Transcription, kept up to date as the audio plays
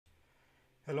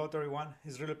Hello to everyone,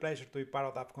 it's really a pleasure to be part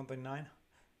of DAP 29.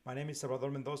 My name is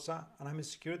Salvador Mendoza and I'm a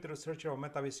security researcher of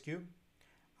MetaBSQ,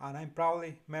 and I'm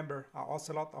proudly member of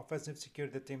Ocelot Offensive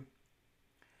Security Team.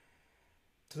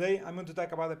 Today I'm going to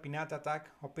talk about the PINATA attack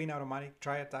or pin automatic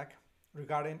try attack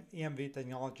regarding EMV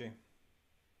technology.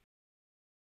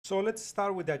 So let's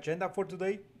start with the agenda for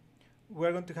today.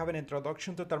 We're going to have an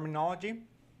introduction to terminology.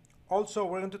 Also,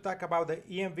 we're going to talk about the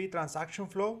EMV transaction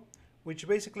flow, which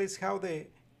basically is how the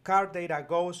card data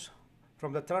goes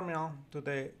from the terminal to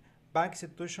the bank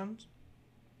institutions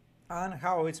and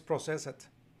how it's processed.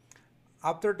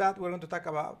 After that, we're going to talk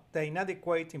about the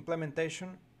inadequate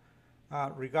implementation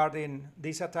regarding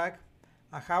this attack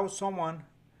and how someone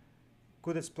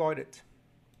could exploit it.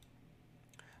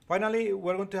 Finally,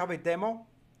 we're going to have a demo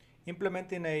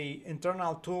implementing an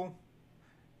internal tool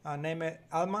named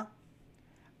Alma.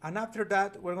 And after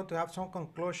that, we're going to have some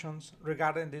conclusions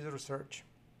regarding this research.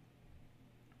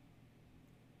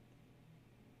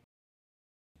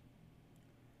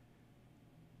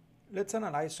 Let's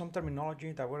analyze some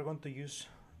terminology that we're going to use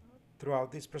throughout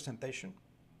this presentation.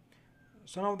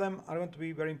 Some of them are going to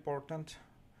be very important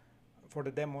for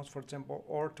the demos, for example,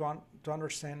 or to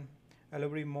understand a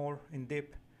little bit more in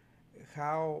depth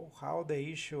how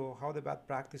the bad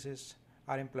practices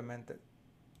are implemented.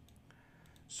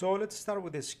 So let's start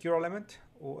with the secure element,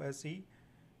 OSE,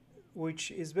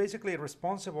 which is basically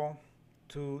responsible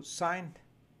to sign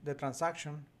the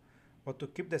transaction or to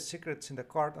keep the secrets in the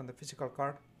card, on the physical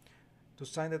card, to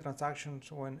sign the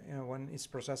transactions when it's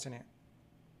processing it.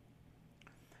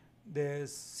 The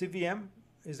CVM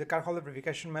is the cardholder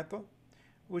verification method,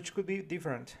 which could be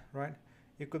different, right?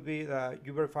 It could be that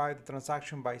you verify the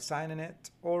transaction by signing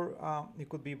it, or it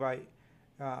could be by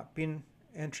PIN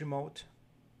entry mode.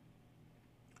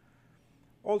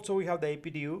 Also, we have the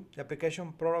APDU, the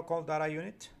Application Protocol Data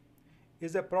Unit.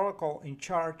 Is the protocol in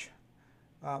charge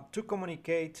to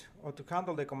communicate or to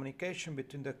handle the communication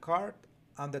between the card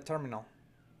and the terminal.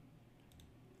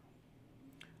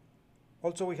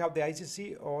 Also, we have the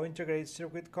ICC or Integrated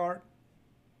Circuit Card.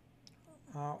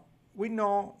 We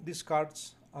know these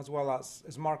cards as well as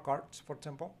smart cards, for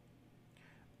example,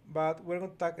 but we're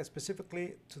going to talk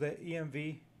specifically to the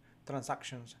EMV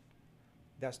transactions,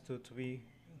 just to be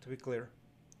clear.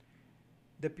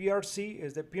 The PRC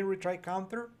is the pin retry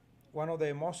counter, one of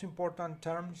the most important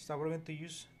terms that we're going to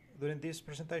use during this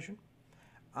presentation,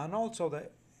 and also the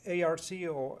ARC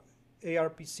or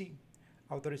ARPC,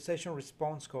 Authorization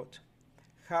Response Code,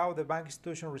 how the bank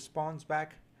institution responds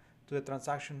back to the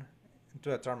transaction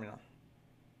into the terminal.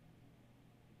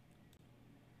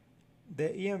 The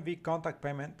EMV contact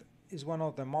payment is one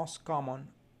of the most common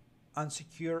and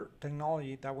secure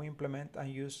technology that we implement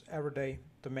and use every day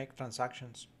to make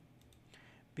transactions,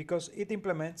 because it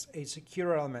implements a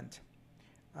secure element,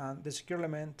 and the secure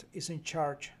element is in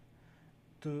charge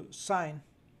to sign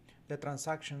the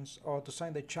transactions or to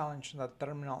sign the challenge that the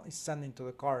terminal is sending to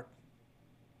the card.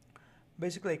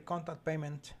 Basically, a contact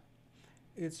payment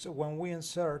is when we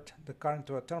insert the card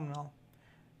into a terminal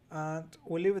and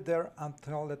we leave it there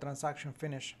until the transaction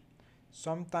finishes.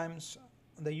 Sometimes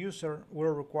the user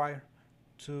will require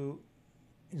to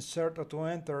insert or to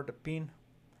enter the PIN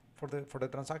for the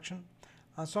transaction,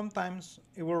 and sometimes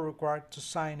it will require to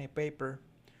sign a paper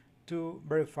to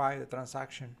verify the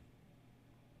transaction.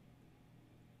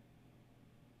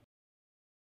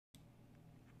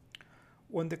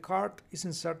 When the card is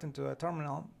inserted into the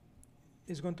terminal,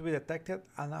 it's going to be detected,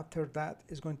 and after that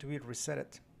it's going to be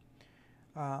reset.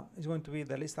 It's going to be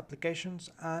the list applications,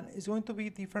 and it's going to be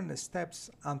different steps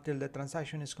until the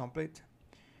transaction is complete.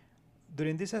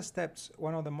 During these steps,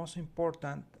 one of the most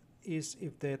important is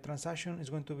if the transaction is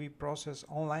going to be processed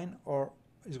online or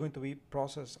is going to be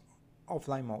processed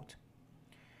offline mode.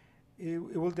 It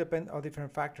will depend on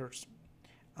different factors,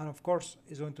 and of course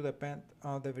it's going to depend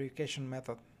on the verification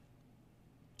method.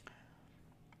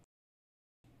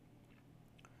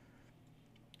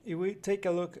 If we take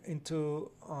a look into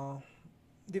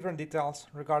different details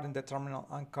regarding the terminal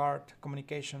and card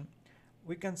communication,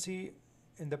 we can see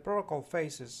in the protocol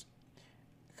phases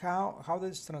how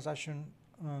this transaction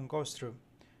goes through.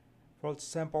 For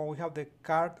example, we have the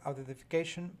card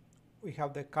identification, we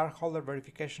have the cardholder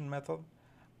verification method,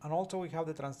 and also we have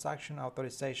the transaction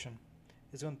authorization.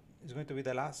 It's going to be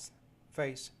the last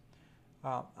phase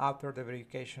after the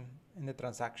verification in the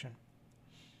transaction.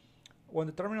 When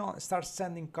the terminal starts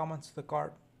sending commands to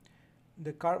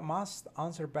the card must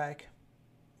answer back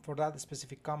for that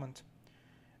specific command.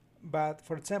 But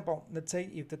for example, let's say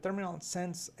if the terminal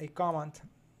sends a command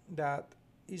that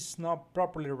is not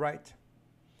properly right,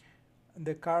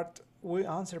 the card will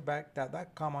answer back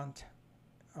that command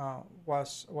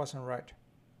wasn't right.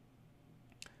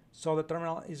 So the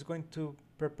terminal is going to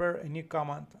prepare a new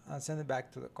command and send it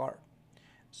back to the card.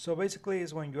 So basically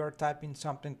it's when you are typing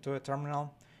something to a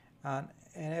terminal and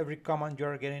every command you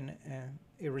are getting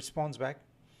a response back.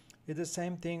 It's the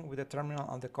same thing with the terminal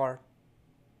on the card.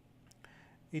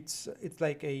 It's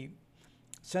like a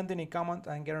sending a command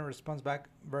and getting a response back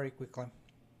very quickly.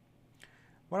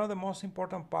 One of the most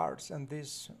important parts in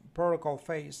this protocol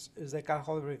phase is the card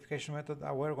holder verification method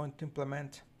that we're going to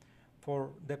implement for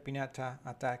the PINATA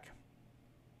attack.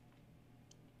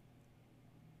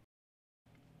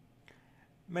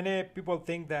 Many people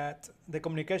think that the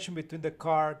communication between the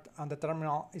card and the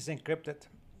terminal is encrypted,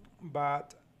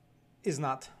 but it's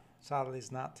not. Sadly,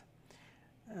 it's not.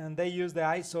 And they use the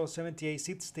ISO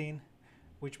 7816,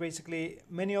 which basically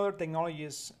many other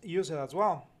technologies use it as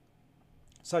well,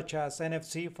 such as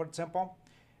NFC, for example.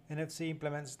 NFC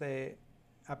implements the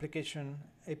application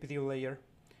APDU layer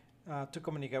to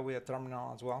communicate with the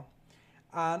terminal as well.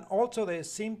 And also the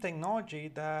SIM technology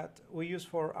that we use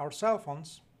for our cell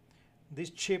phones. This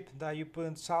chip that you put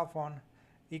in the cell phone,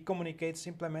 it communicates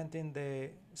implementing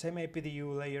the same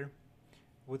APDU layer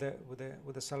with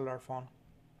the cellular phone.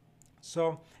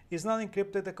 So it's not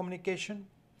encrypted, the communication,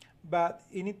 but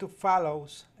it needs to follow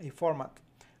a format.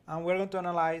 And we're going to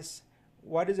analyze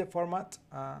what is the format,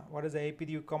 what is the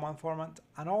APDU command format,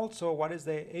 and also what is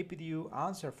the APDU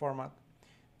answer format.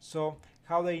 So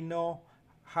how they know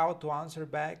how to answer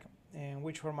back and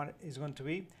which format is going to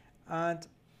be. And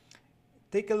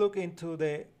take a look into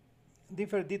the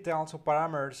different details or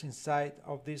parameters inside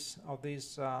of this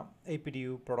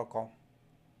APDU protocol.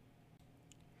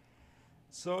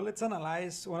 So let's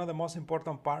analyze one of the most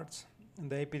important parts in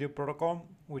the APDU protocol,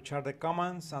 which are the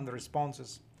commands and the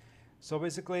responses. So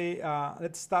basically,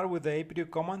 let's start with the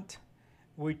APDU command,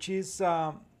 which is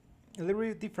a little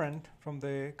bit different from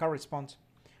the card response.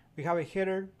 We have a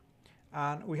header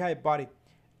and we have a body.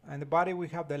 In the body we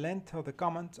have the length of the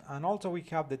command, and also we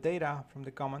have the data from the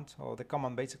command, or the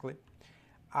command basically.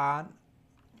 And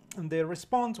in the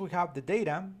response we have the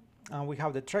data and we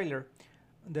have the trailer.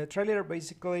 The trailer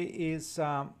basically is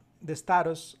the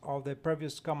status of the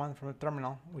previous command from the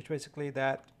terminal, which basically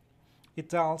that it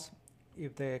tells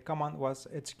if the command was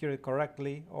executed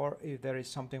correctly or if there is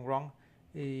something wrong,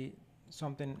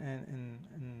 something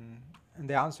in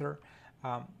the answer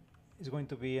is going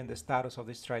to be in the status of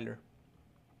this trailer.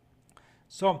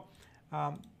 So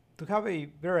to have a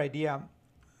better idea,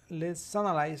 let's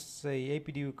analyze the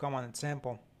APDU command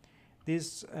example.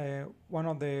 This is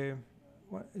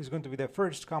going to be the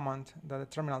first command that the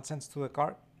terminal sends to the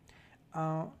card.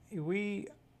 If we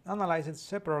analyze it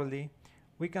separately,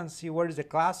 we can see what is the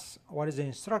class, what is the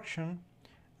instruction.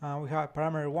 We have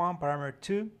parameter 1, parameter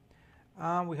 2,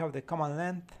 and we have the command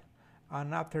length,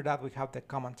 and after that we have the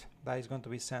command that is going to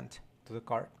be sent to the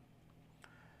card.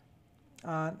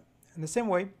 And in the same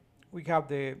way, we have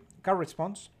the card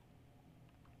response,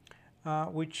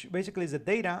 which basically is the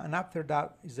data, and after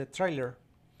that is the trailer.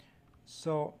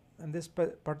 So in this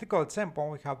particular example,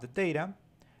 we have the data,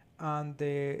 and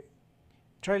the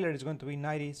trailer is going to be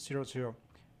 9000,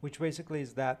 which basically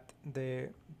is that the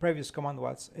previous command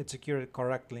was executed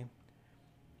correctly.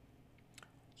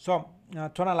 So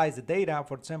to analyze the data,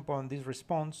 for example, in this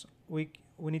response, we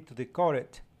need to decode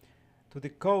it. To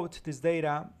decode this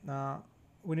data,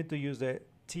 we need to use the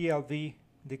TLV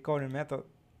decoding method,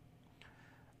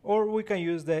 or we can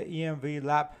use the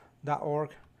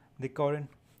envlab.org decoding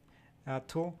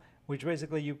tool, which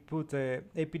basically you put the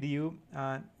APDU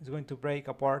and it's going to break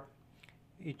apart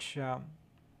each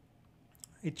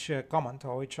comment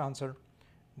or each answer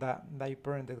that you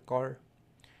put in the card,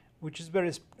 which is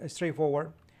very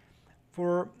straightforward.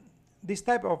 For this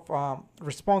type of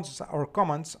responses or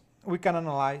comments, we can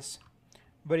analyze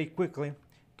very quickly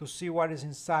to see what is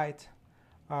inside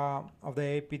of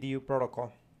the APDU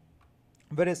protocol.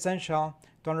 Very essential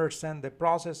to understand the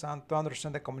process and to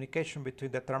understand the communication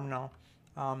between the terminal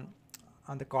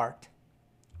and the card.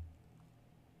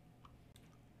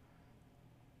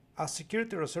 As a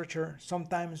security researcher,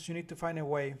 sometimes you need to find a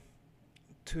way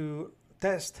to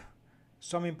test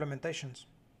some implementations.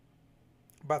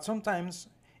 But sometimes,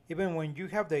 even when you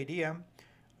have the idea,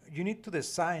 you need to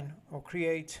design or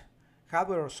create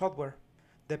hardware or software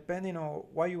depending on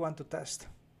what you want to test.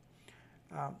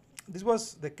 This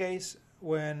was the case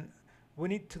when we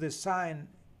need to design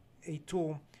a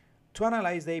tool to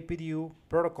analyze the APDU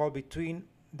protocol between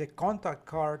the contact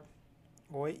card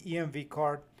or EMV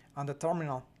card and the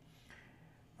terminal.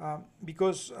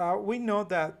 Because we know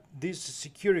that these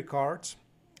security cards,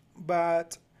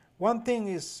 but one thing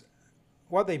is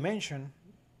what they mention,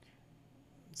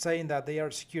 saying that they are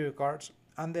security cards,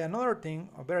 and the another thing,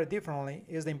 or very differently,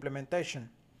 is the implementation.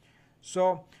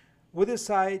 So we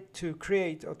decide to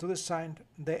create or to design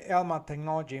the ELMA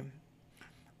technology.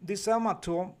 This ELMA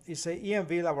tool is a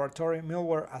EMV laboratory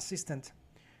middleware assistant,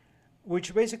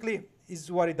 which basically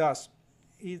is what it does.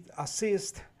 It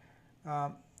assists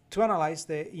to analyze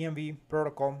the EMV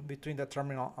protocol between the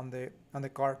terminal and the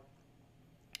card.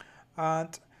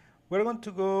 And we're going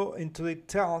to go into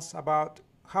details about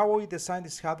how we design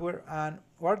this hardware and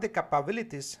what are the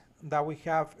capabilities that we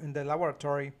have in the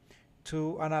laboratory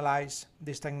to analyze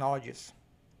these technologies.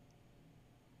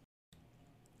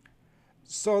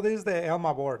 So this is the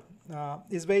ELMA board.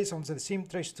 It's based on the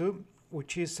SIM-Trace2,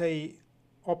 which is a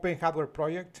open hardware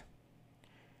project,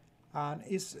 and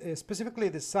is specifically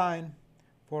designed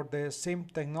for the SIM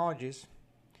technologies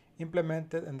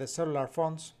implemented in the cellular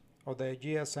phones of the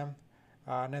GSM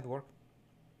network.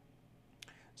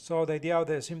 So the idea of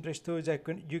the SIM-Trace2 is that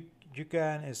you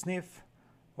can sniff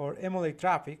or emulate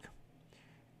traffic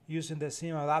using the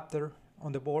SIM adapter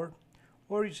on the board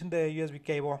or using the USB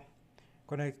cable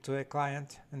connected to a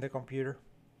client in the computer.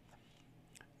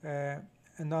 On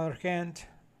the other hand,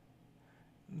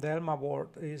 the ELMA board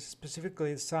is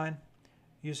specifically designed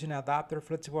using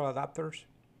flexible adapters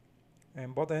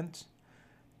in both ends,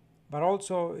 but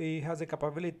also it has the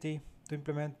capability to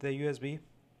implement the USB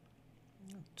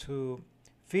to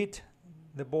feed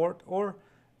the board or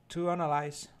to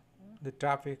analyze the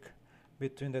traffic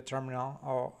between the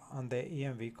terminal and the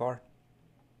EMV card.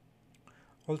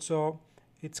 Also,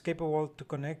 it's capable to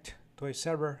connect to a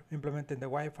server implementing the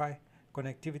Wi-Fi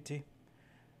connectivity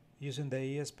using the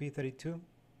ESP32,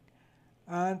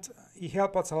 and it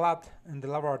helps us a lot in the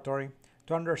laboratory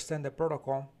to understand the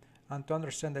protocol and to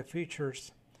understand the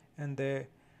features in the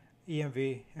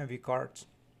EMV cards.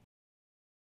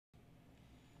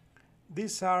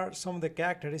 These are some of the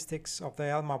characteristics of the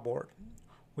ELMA board.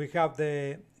 We have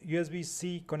the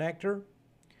USB-C connector,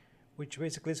 which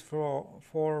basically is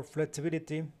for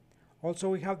flexibility. Also,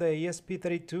 we have the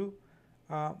ESP32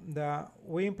 that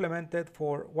we implemented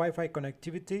for Wi-Fi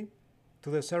connectivity to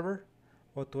the server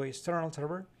or to an external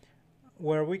server,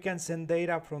 where we can send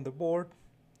data from the board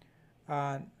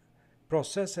and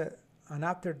process it, and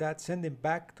after that send it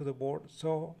back to the board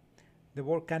so the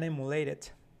board can emulate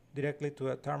it directly to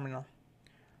a terminal.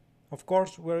 Of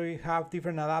course, we have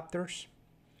different adapters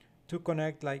to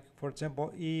connect, like for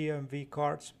example EMV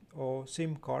cards or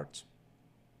SIM cards,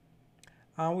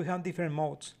 and we have different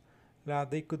modes.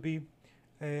 They could be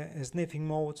sniffing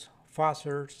modes,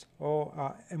 fuzzers,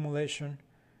 or emulation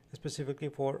specifically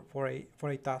for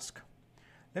a task.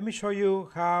 Let me show you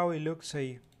how it looks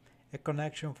a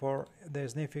connection for the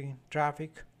sniffing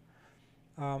traffic.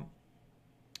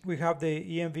 We have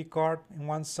the EMV card in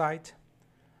one side,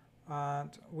 and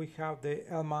we have the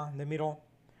ELMA in the middle,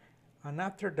 and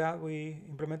after that we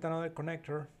implement another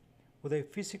connector with a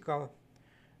physical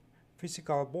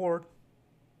board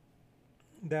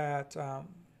that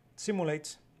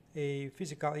simulates a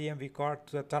physical EMV card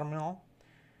to the terminal,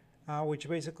 which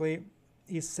basically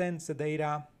it sends the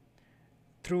data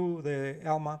through the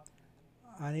ELMA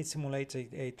and it simulates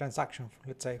a transaction,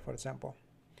 let's say, for example.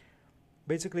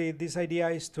 Basically, this idea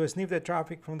is to sniff the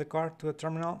traffic from the card to the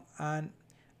terminal and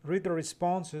read the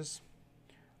responses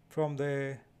from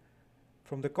the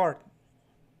card.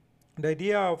 The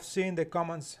idea of seeing the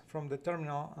comments from the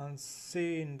terminal and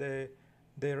seeing the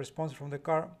response from the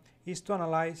card is to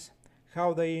analyze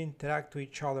how they interact with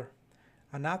each other,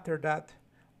 and after that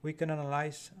we can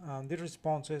analyze the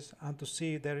responses and to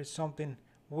see if there is something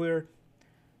weird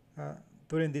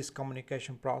during this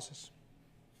communication process.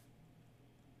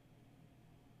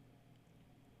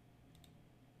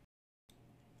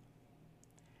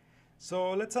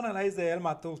 So let's analyze the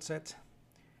ELMA toolset.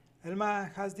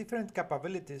 ELMA has different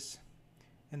capabilities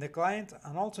in the client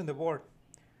and also in the board.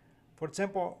 For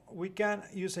example, we can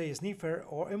use a sniffer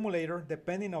or emulator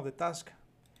depending on the task.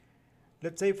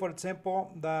 Let's say, for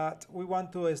example, that we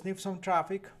want to sniff some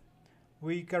traffic.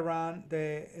 We can run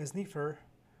the sniffer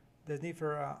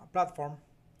platform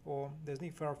or the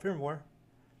sniffer firmware.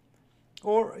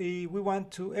 Or if we want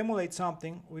to emulate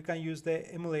something, we can use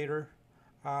the emulator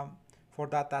for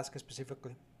that task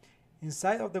specifically.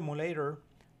 Inside of the emulator,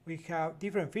 we have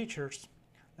different features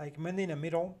like min in the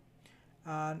middle,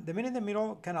 and the min in the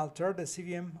middle can alter the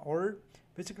CVM order,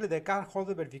 basically the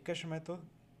cardholder verification method.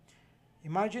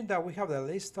 Imagine that we have the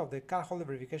list of the cardholder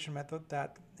verification method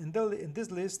that in this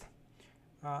list,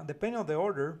 depending on the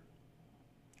order,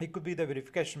 it could be the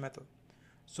verification method.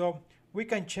 So we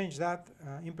can change that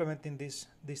implementing this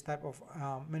type of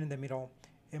min in the middle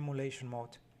emulation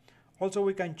mode. Also,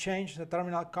 we can change the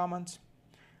terminal commands.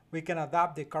 We can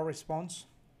adapt the card response.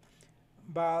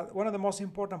 But one of the most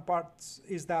important parts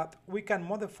is that we can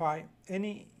modify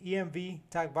any EMV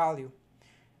tag value.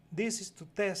 This is to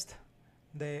test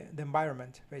the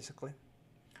environment, basically.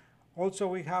 Also,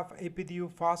 we have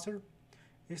APDU fuzzer,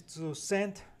 is to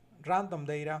send random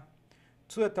data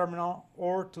to the terminal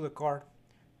or to the card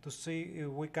to see if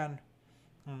we can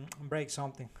break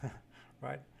something,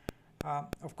 right?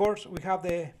 Of course, we have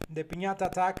the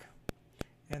PINATA tag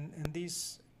and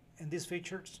these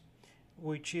features,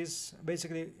 which is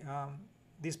basically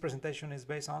this presentation is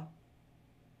based on.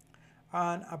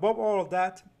 And above all of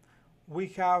that, we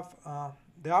have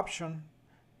the option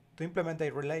to implement a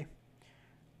relay.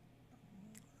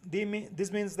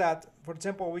 This means that, for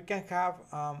example, we can have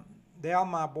the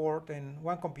ALMA board in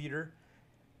one computer,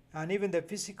 and even the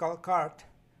physical card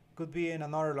could be in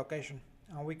another location,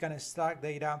 and we can extract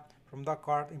data from that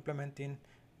card, implementing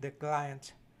the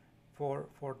client for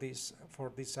this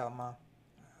ALMA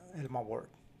board.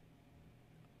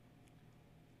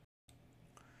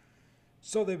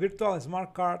 So the virtual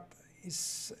smart card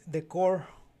is the core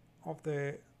of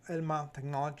the ALMA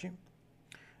technology.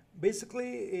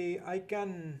 Basically, I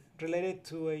can relate it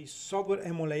to a software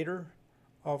emulator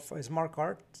of a smart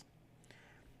card,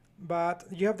 but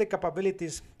you have the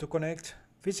capabilities to connect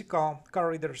physical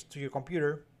card readers to your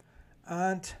computer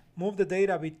and move the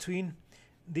data between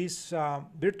these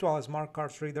virtual smart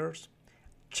card readers,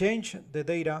 change the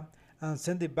data and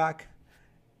send it back.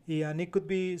 And it could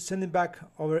be sending back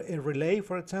over a relay,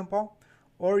 for example,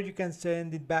 or you can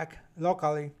send it back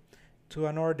locally to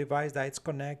another device that is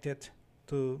connected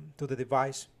to the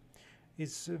device.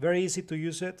 It's very easy to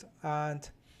use it, and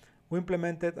we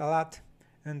implemented a lot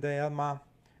in the ALMA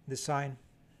design.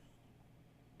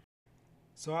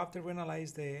 So after we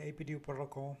analyze the APDU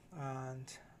protocol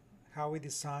and how we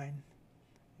design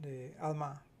the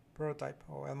ALMA prototype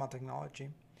or ALMA technology,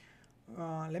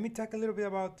 let me talk a little bit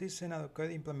about this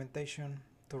inadequate implementation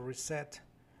to reset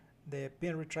the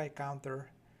pin retry counter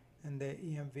and the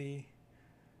EMV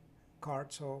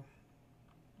cards, or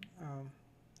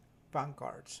PAN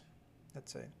cards,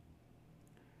 let's say.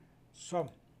 So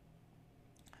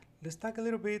let's talk a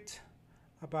little bit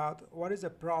about what is the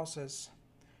process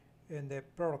in the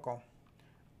protocol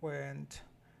when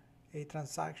a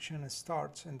transaction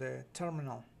starts in the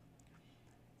terminal.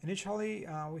 Initially,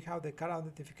 we have the card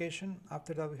identification.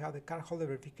 After that, we have the cardholder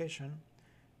verification,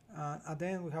 and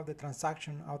then we have the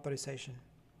transaction authorization.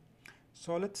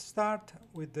 So let's start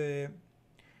with the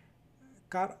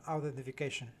card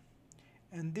identification.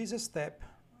 In this step,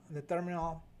 the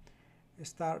terminal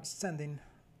starts sending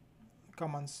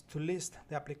commands to list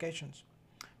the applications.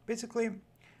 Basically,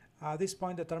 at this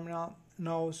point, the terminal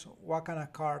knows what kind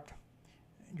of card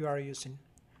you are using.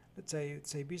 Let's say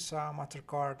it's a Visa,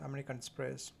 MasterCard, American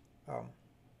Express,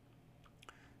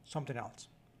 something else.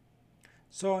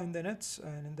 So in the next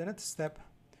step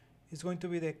is going to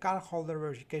be the cardholder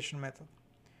verification method.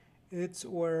 It's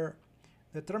where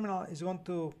the terminal is going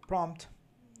to prompt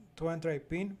to enter a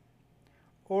PIN,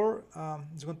 or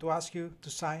it's going to ask you to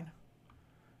sign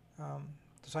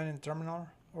in the terminal,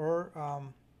 or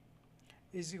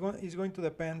it's going to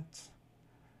depend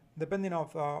depending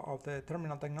of the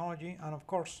terminal technology, and of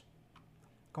course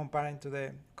comparing to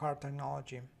the card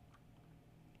technology.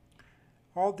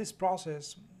 All this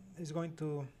process is going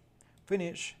to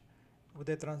finish with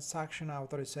the transaction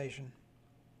authorization.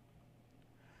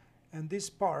 And this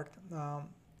part,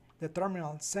 the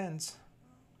terminal sends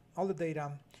all the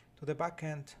data to the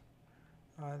backend,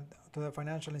 to the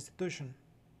financial institution,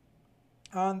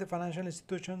 and the financial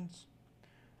institutions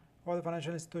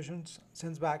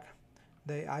sends back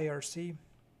the IRC,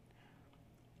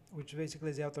 which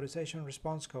basically is the authorization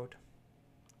response code,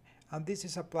 and this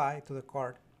is applied to the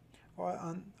card,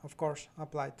 and of course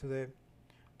applied to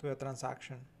the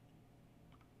transaction.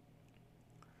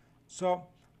 So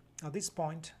at this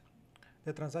point,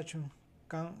 the transaction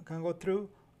can go through,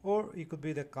 or it could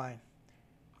be declined.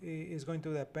 It is going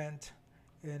to depend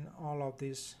in all of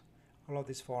these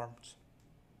forms.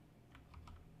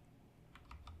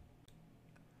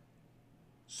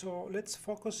 So let's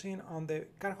focus in on the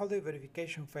cardholder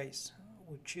verification phase,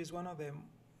 which is one of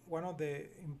the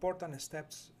important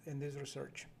steps in this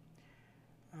research.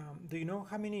 Do you know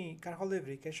how many cardholder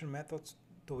verification methods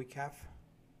do we have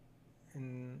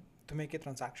to make a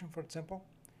transaction, for example?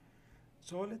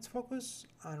 So let's focus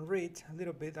and read a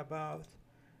little bit about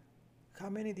how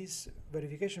many these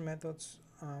verification methods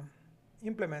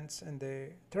implements in the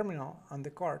terminal and the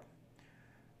card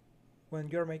when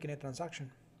you're making a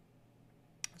transaction.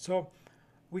 So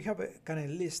we have a kind of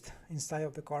list inside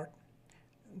of the card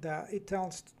that it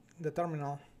tells the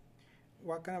terminal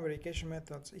what kind of verification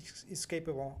methods is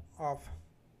capable of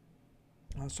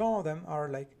Some of them are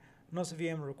like no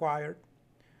CVM required,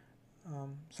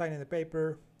 signing the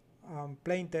paper,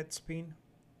 plain text pin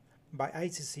by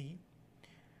ICC,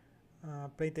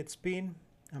 plain text pin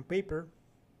and paper,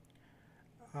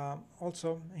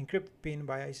 also encrypted pin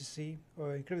by ICC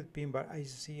or encrypted pin by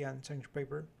ICC and signature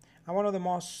paper. And one of the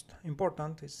most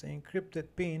important is the encrypted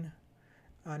pin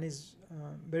and is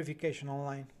verification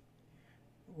online,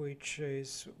 which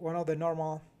is one of the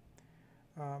normal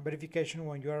verification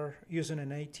when you are using an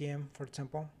ATM, for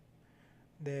example.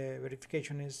 The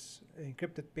verification is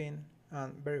encrypted pin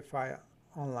and verify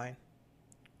online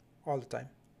all the time.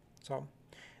 So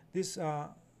these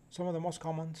are some of the most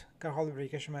common cardholder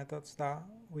verification methods that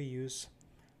we use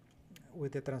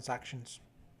with the transactions.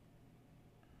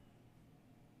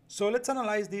 So let's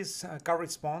analyze this card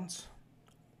response,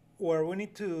 where we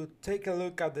need to take a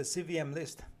look at the CVM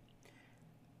list,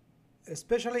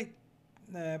 especially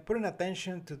putting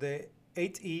attention to the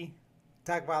 8E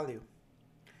tag value.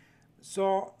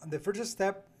 So the first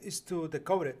step is to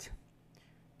decode it,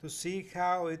 to see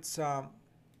how it's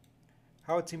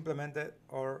implemented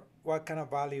or what kind of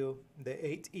value the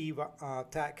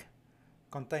 8E tag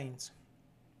contains.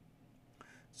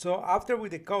 So after we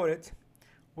decode it,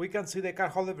 we can see the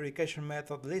cardholder verification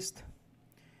method list.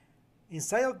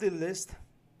 Inside of the list,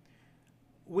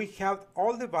 we have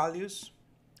all the values,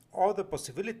 all the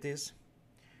possibilities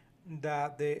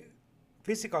that the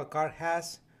physical card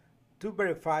has to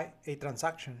verify a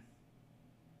transaction.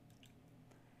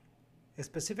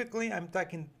 Specifically, I'm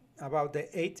talking about the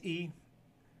 8E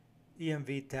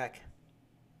EMV tag.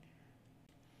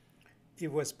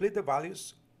 If we split the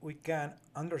values, we can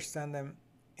understand them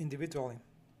individually.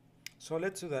 So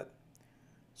let's do that.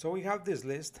 So we have this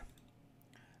list,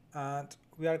 and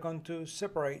we are going to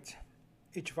separate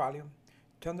each value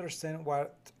to understand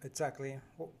what exactly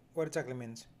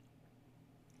means.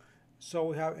 So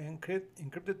we have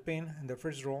encrypted pin in the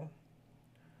first row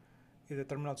if the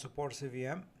terminal supports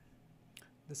CVM.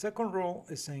 The second row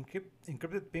is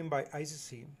encrypted pin by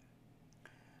ICC.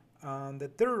 And the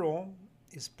third row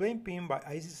is plain pin by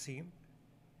ICC.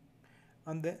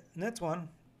 And the next one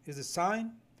is the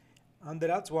sign, and the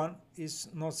last one is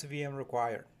no CVM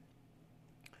required.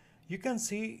 You can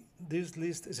see this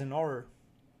list is in order.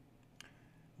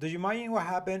 Do you imagine what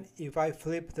happened if I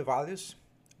flip the values?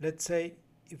 Let's say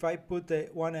if I put the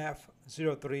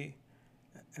 1F03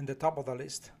 in the top of the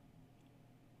list.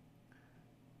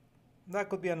 That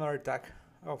could be another tag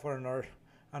for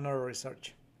another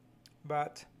research.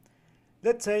 But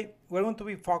let's say we're going to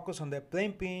be focused on the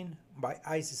plain pin by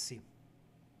ICC.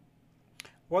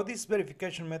 What this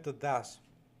verification method does,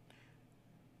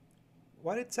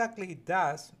 what exactly it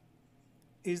does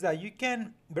is that you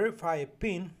can verify a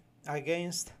pin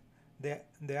against the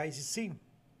ICC.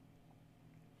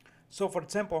 So for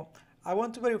example, I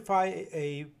want to verify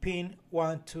a pin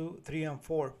 1, 2, 3, and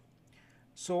 4.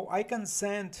 So I can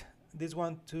send this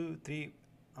 1, 2, 3,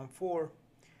 and 4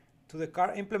 to the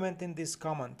card implementing this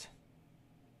command.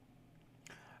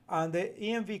 And the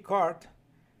EMV card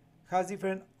has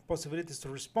different possibilities to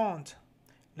respond.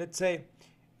 Let's say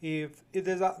if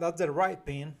that's the right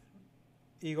pin,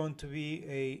 it's going to be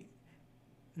a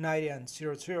 90 and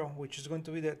 00, which is going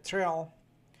to be the trail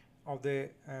of the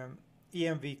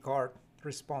EMV card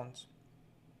response.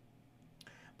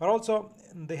 But also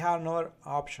they have other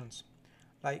options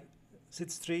like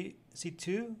C3,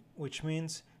 C2, which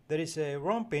means there is a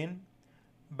wrong pin,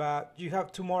 but you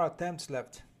have 2 more attempts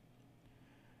left.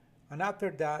 And after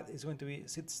that is going to be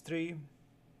C3,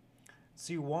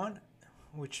 C1,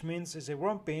 which means it's a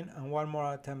wrong pin and 1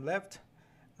 more attempt left,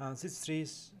 and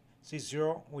C3,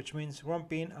 C0, which means wrong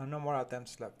pin and no more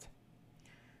attempts left.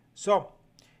 So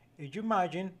if you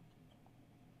imagine,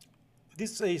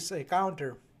 this is a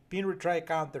counter, pin retry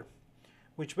counter,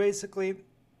 which basically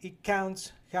it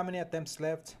counts how many attempts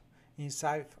left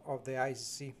inside of the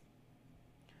ICC.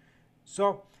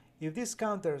 So if this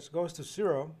counter goes to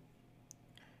 0,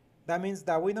 that means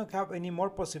that we don't have any more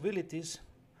possibilities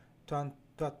to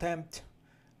attempt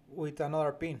with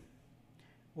another pin,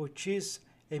 which is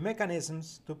a mechanism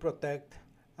to protect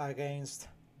against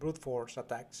brute force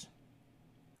attacks.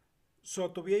 So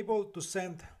to be able to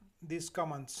send these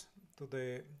commands to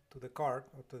the card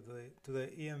or to the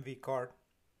EMV card,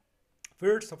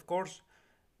 first, of course,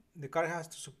 the card has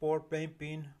to support plain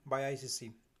pin by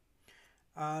ICC.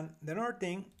 And the other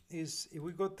thing is, if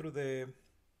we go through the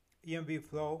EMV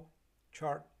flow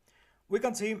chart, we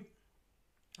can see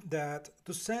that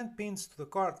to send pins to the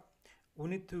card, we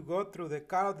need to go through the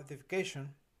card identification,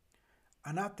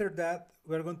 and after that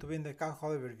we're going to be in the card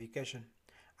holder verification.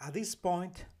 At this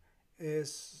point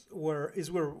is where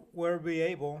we're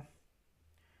able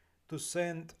to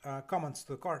send commands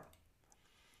to the card.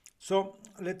 So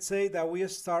let's say that we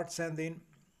start sending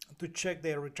to check the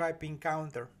retry pin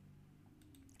counter.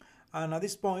 And at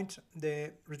this point,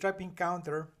 the retry pin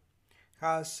counter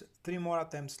has 3 more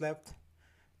attempts left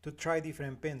to try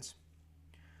different pins.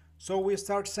 So we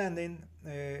start sending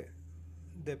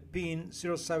the pin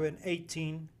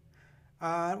 0718,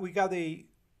 and we got a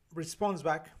response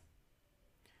back,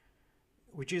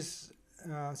 which is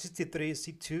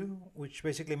 63C2, which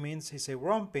basically means it's a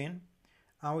wrong pin,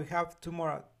 and we have 2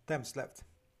 more attempts left.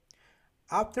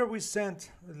 After we send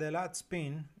the last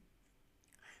pin,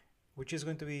 which is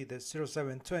going to be the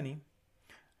 0720,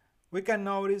 we can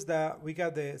notice that we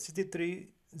got the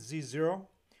 63Z0,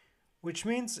 which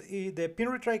means the pin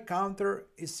retry counter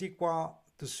is equal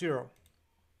to 0.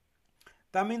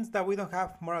 That means that we don't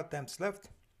have more attempts left,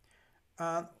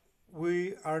 and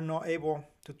we are not able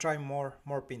to try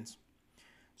more pins.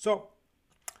 So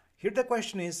here the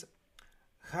question is,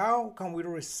 how can we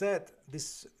reset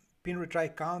this pin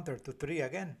retry counter to 3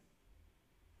 again?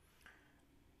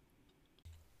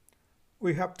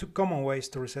 We have 2 common ways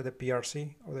to reset the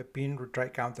PRC, or the pin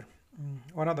retry counter.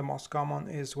 One of the most common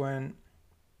is when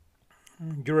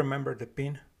you remember the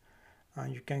pin,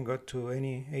 and you can go to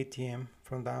any ATM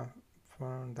from the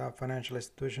financial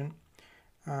institution,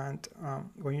 and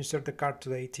when you insert the card to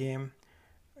the ATM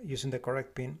using the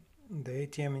correct pin, the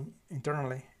ATM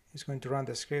internally is going to run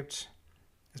the scripts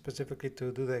specifically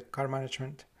to do the card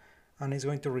management, and it's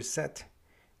going to reset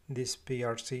this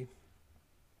PRC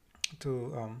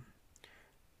to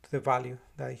the value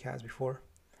that it has before.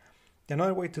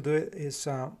 Another way to do it is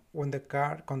when the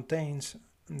card contains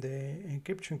the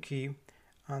encryption key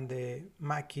and the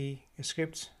MAC key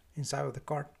scripts inside of the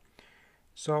card.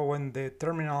 So when the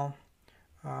terminal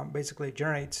basically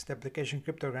generates the application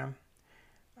cryptogram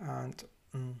and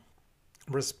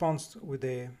responds with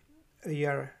the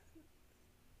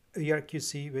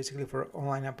ARQC, basically for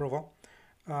online approval,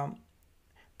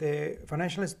 the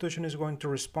financial institution is going to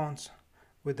respond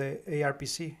with the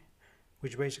ARPC,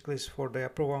 which basically is for the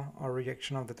approval or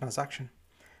rejection of the transaction.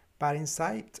 But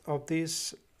inside of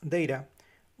this data,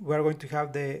 we are going to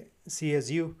have the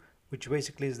CSU, which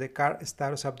basically is the card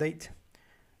status update,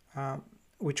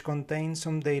 which contains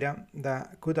some data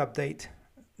that could update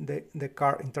the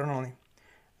card internally,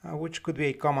 which could be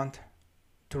a command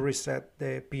to reset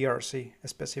the PRC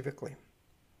specifically.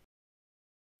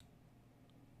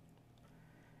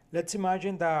 Let's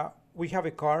imagine that we have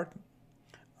a card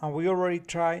and we already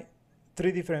tried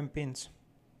 3 different pins.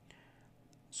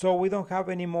 So we don't have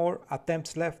any more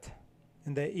attempts left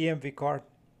in the EMV card.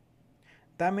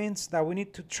 That means that we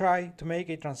need to try to make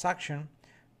a transaction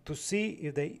to see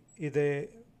if the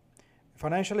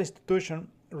financial institution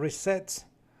resets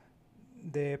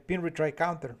the pin retry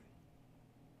counter.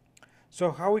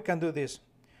 So how we can do this?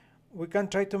 We can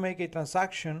try to make a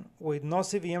transaction with no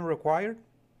CVM required,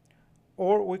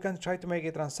 or we can try to make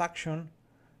a transaction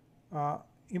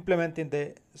implementing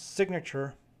the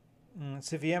signature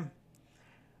CVM.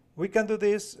 We can do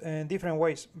this in different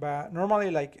ways, but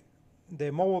normally, like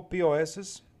the mobile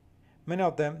POSs, many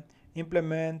of them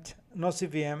implement no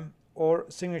CVM or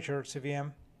signature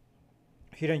CVM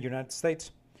here in the United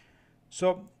States.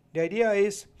 So the idea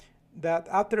is that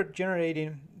after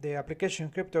generating the application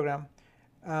cryptogram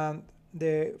and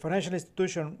the financial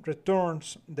institution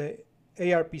returns the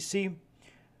ARPC,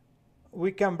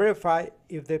 we can verify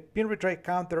if the pin retry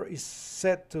counter is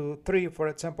set to 3, for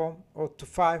example, or to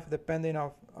 5, depending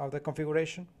of the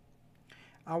configuration.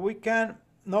 And we can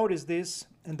notice this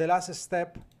in the last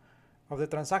step of the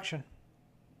transaction,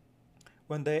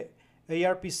 when the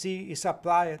ARPC is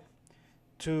applied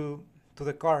to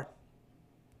the card.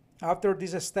 After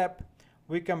this step,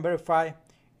 we can verify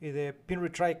if the pin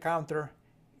retry counter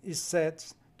is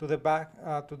set to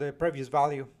the previous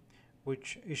value,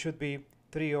 which it should be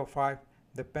 3 or 5,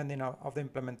 depending on the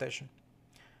implementation.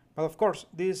 But of course,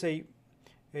 this is a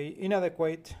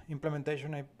inadequate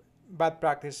implementation, a bad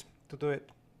practice to do it.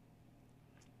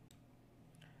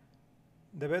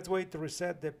 The best way to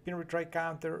reset the pin retry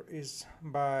counter is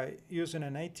by using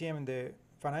an ATM in the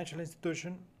financial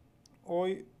institution,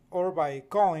 or by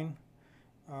calling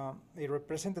a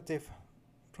representative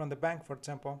from the bank, for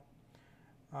example,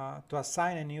 to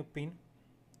assign a new PIN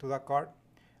to that card.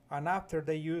 And after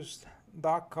they use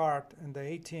that card in the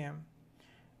ATM,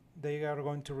 they are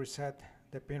going to reset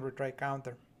the pin retry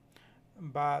counter.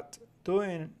 But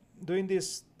doing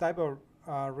this type of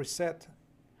reset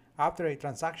after a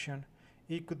transaction,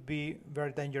 it could be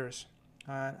very dangerous,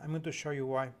 and I'm going to show you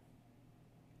why.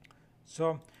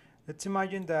 So let's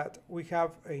imagine that we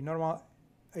have a normal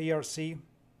ARC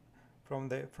from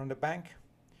the bank,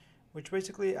 which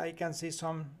basically I can see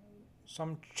some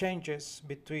some changes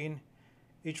between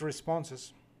each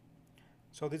responses.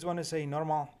 So this one is a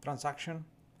normal transaction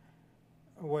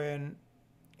when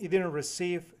it didn't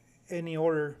receive any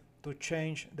order to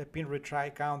change the pin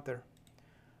retry counter.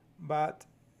 But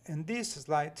in this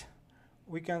slide,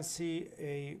 we can see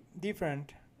a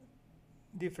different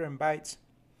bytes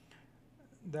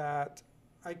that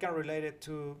I can relate it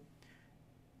to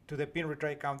the pin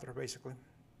retry counter, basically,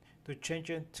 to change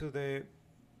it to the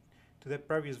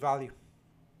previous value.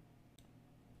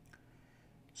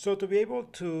 So to be able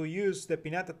to use the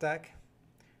PINATA tag,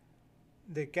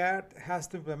 the card has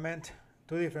to implement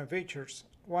two different features.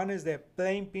 One is the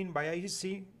plain pin by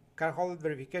ICC cardholder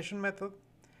verification method,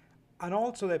 and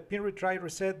also the pin retry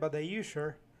reset by the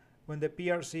user when the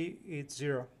PRC is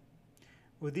 0.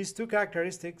 With these two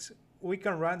characteristics, we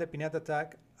can run the PINATA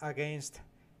tag against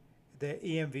the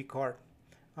EMV card.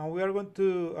 And we are going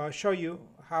to show you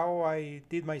how I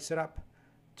did my setup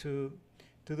to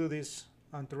do this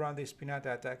and to run this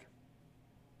PINATA attack.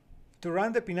 To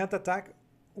run the PINATA attack,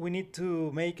 we need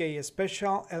to make a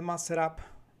special ELMA setup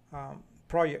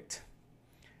project.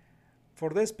 For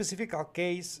this specific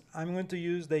case, I'm going to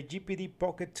use the GPD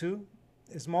Pocket 2,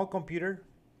 a small computer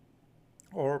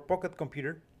or pocket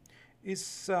computer.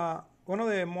 It's one of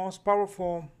the most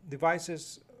powerful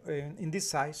devices in this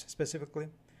size specifically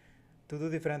to do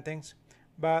different things.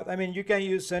 But I mean, you can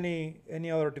use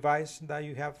any other device that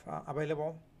you have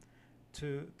available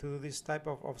to do this type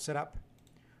of setup.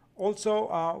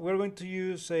 Also, we're going to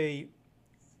use a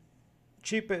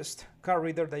cheapest card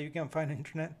reader that you can find on the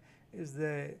internet, is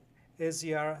the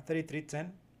SCR3310,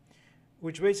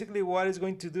 which basically what it's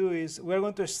going to do is we're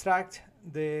going to extract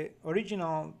the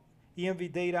original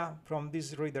EMV data from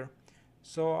this reader.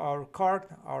 So our card,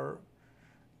 our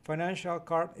financial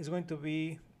card, is going to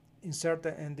be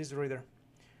inserted in this reader.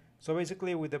 So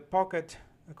basically with the pocket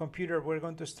computer, we're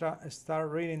going to start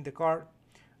reading the card,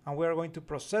 and we're going to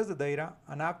process the data,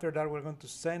 and after that we're going to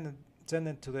send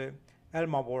it to the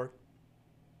ELMA board.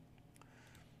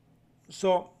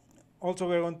 So also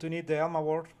we're going to need the ELMA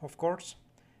board, of course,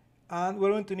 and we're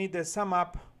going to need the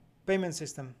SumUp payment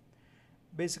system.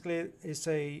 Basically, it's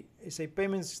a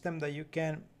payment system that you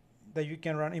can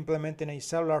implement in a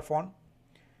cellular phone.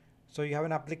 So you have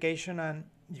an application and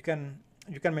you can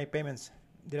make payments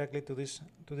directly to this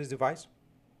device.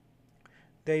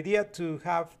 The idea to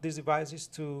have this device is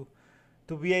to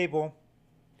be able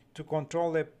to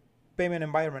control the payment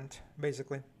environment,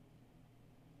 basically.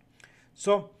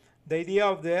 So the idea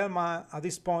of the ELMA at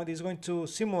this point is going to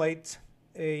simulate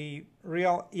a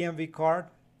real EMV card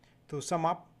to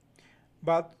SumUp,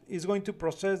 but it's going to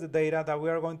process the data that we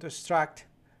are going to extract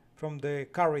from the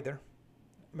card reader,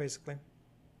 basically.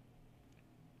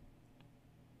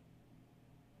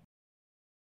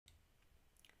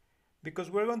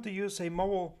 Because we're going to use a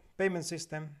mobile payment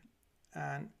system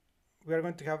and we are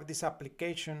going to have this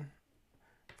application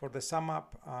for the SumUp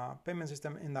payment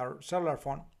system in our cellular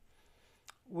phone,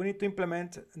 we need to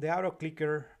implement the auto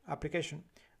clicker application.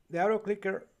 The auto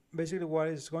clicker, basically what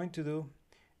it's going to do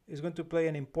is going to play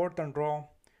an important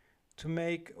role to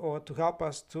make or to help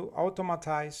us to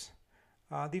automatize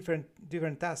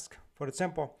different tasks. For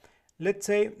example, let's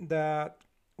say that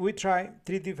we try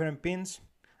 3 different pins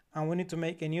and we need to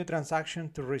make a new transaction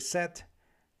to reset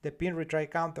the pin retry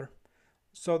counter.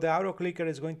 So the auto clicker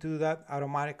is going to do that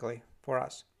automatically for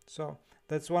us. So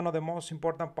that's one of the most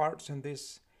important parts in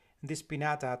this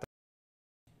PINATA attack.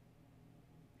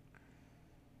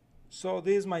 So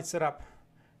this is my setup.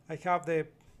 I have the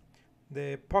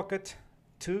Pocket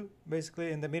 2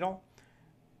 basically in the middle.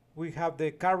 We have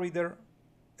the card reader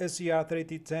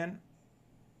SCR3310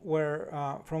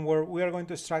 from where we are going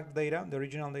to extract data, the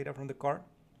original data from the card.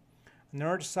 On the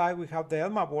other side, we have the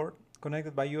ELMA board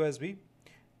connected by USB.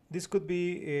 This could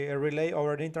be a relay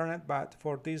over the internet, but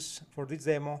for this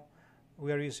demo,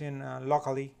 we are using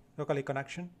locally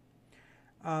connection.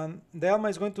 The ELMA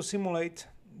is going to simulate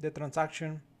the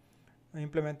transaction,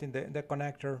 implementing the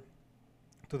connector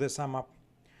to the SumUp.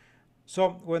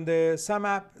 So when the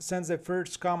SumUp sends the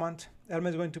first command, ELMA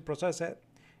is going to process it.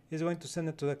 It's going to send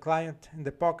it to the client in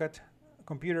the Pocket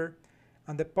computer,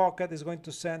 and the Pocket is going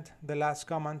to send the last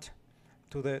command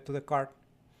to the card.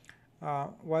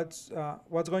 What's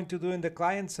going to do in the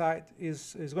client side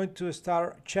is going to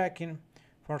start checking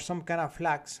for some kind of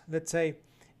flags. Let's say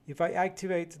if I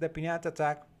activate the PINATA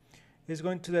tag, it's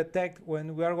going to detect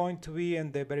when we are going to be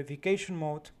in the verification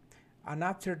mode, and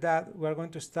after that we are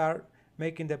going to start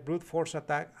making the brute force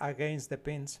attack against the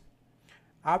pins.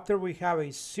 After we have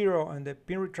a 0 on the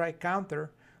pin retry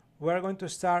counter, we are going to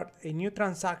start a new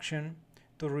transaction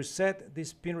to reset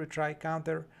this pin retry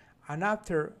counter, and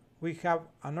after we have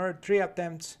another 3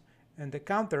 attempts and the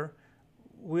counter,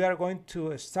 we are going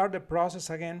to start the process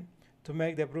again to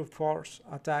make the brute force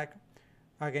attack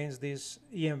against this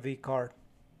EMV card.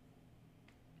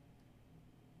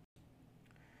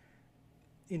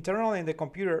 Internally in the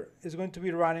computer is going to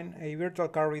be running a virtual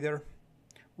card reader,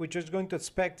 which is going to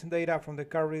expect data from the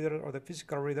card reader or the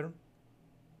physical reader,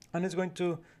 and it's going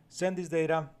to send this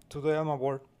data to the ELMA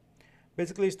board.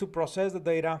 Basically, it's to process the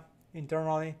data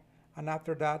internally, and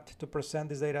after that to present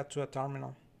this data to a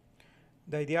terminal.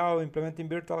 The idea of implementing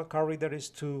virtual card reader is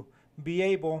to be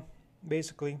able,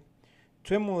 basically,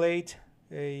 to emulate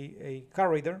a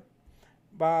card reader,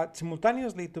 but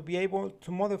simultaneously to be able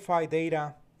to modify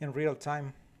data in real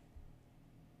time.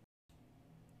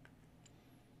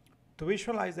 To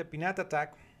visualize the PINATA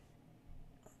attack,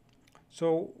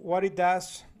 so what it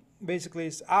does basically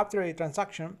is after a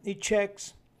transaction, it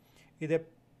checks if the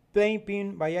plain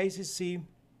PIN by ICC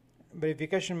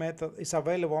verification method is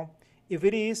available. If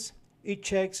it is, it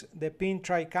checks the PIN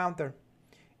try counter.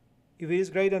 If it is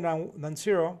greater than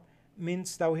 0,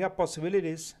 means that we have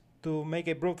possibilities to make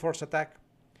a brute force attack.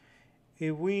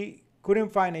 If we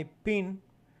couldn't find a PIN,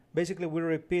 basically we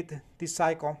repeat this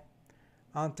cycle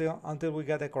until we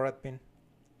get the correct PIN.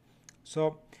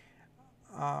 So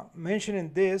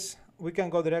mentioning this, we can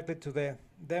go directly to the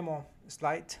demo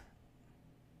slide.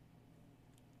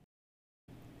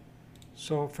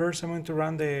 So first I'm going to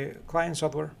run the client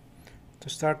software to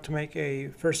start to make the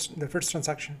first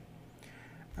transaction.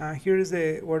 Here is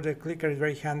where the clicker is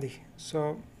very handy.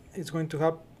 So it's going to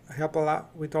help a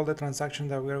lot with all the transactions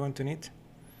that we are going to need.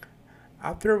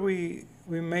 After we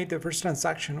made the first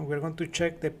transaction, we're going to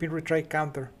check the pin retry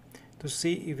counter to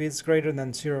see if it's greater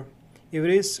than 0. If it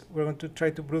is, we're going to try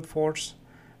to brute force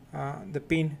the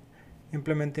pin,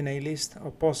 implementing a list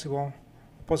of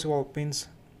possible pins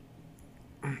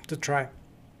to try.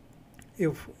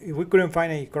 If we couldn't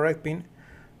find a correct pin,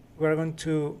 we're going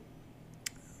to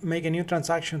make a new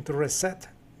transaction to reset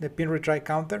the pin retry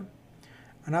counter,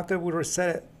 and after we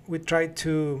reset it, we try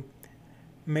to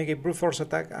make a brute force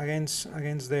attack against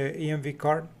the EMV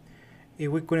card.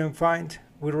 If we couldn't find,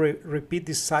 we repeat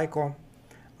this cycle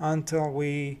until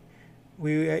we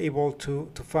are able to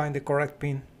find the correct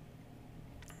pin.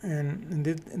 And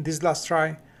in this last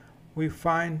try, we'll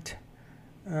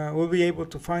be able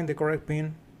to find the correct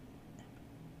pin,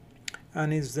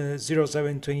 and it's the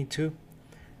 0722,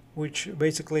 which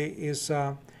basically is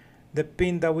the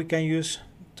pin that we can use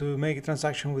to make a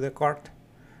transaction with the card.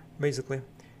 Basically,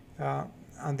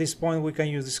 at this point, we can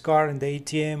use this card in the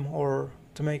ATM or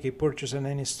to make a purchase in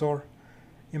any store,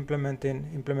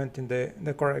 implementing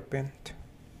the correct pin.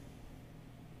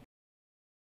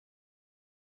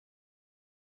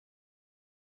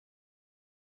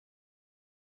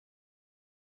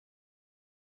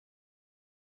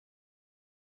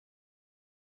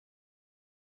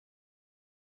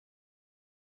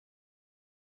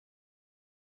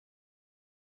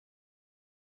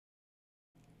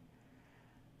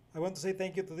 I want to say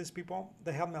thank you to these people.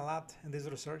 They helped me a lot in this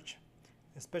research,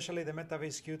 especially the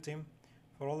Metabase Q team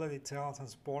for all the details and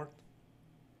support.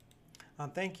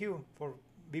 And thank you for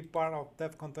being part of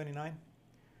DEFCON 29.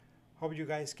 Hope you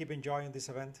guys keep enjoying this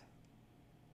event.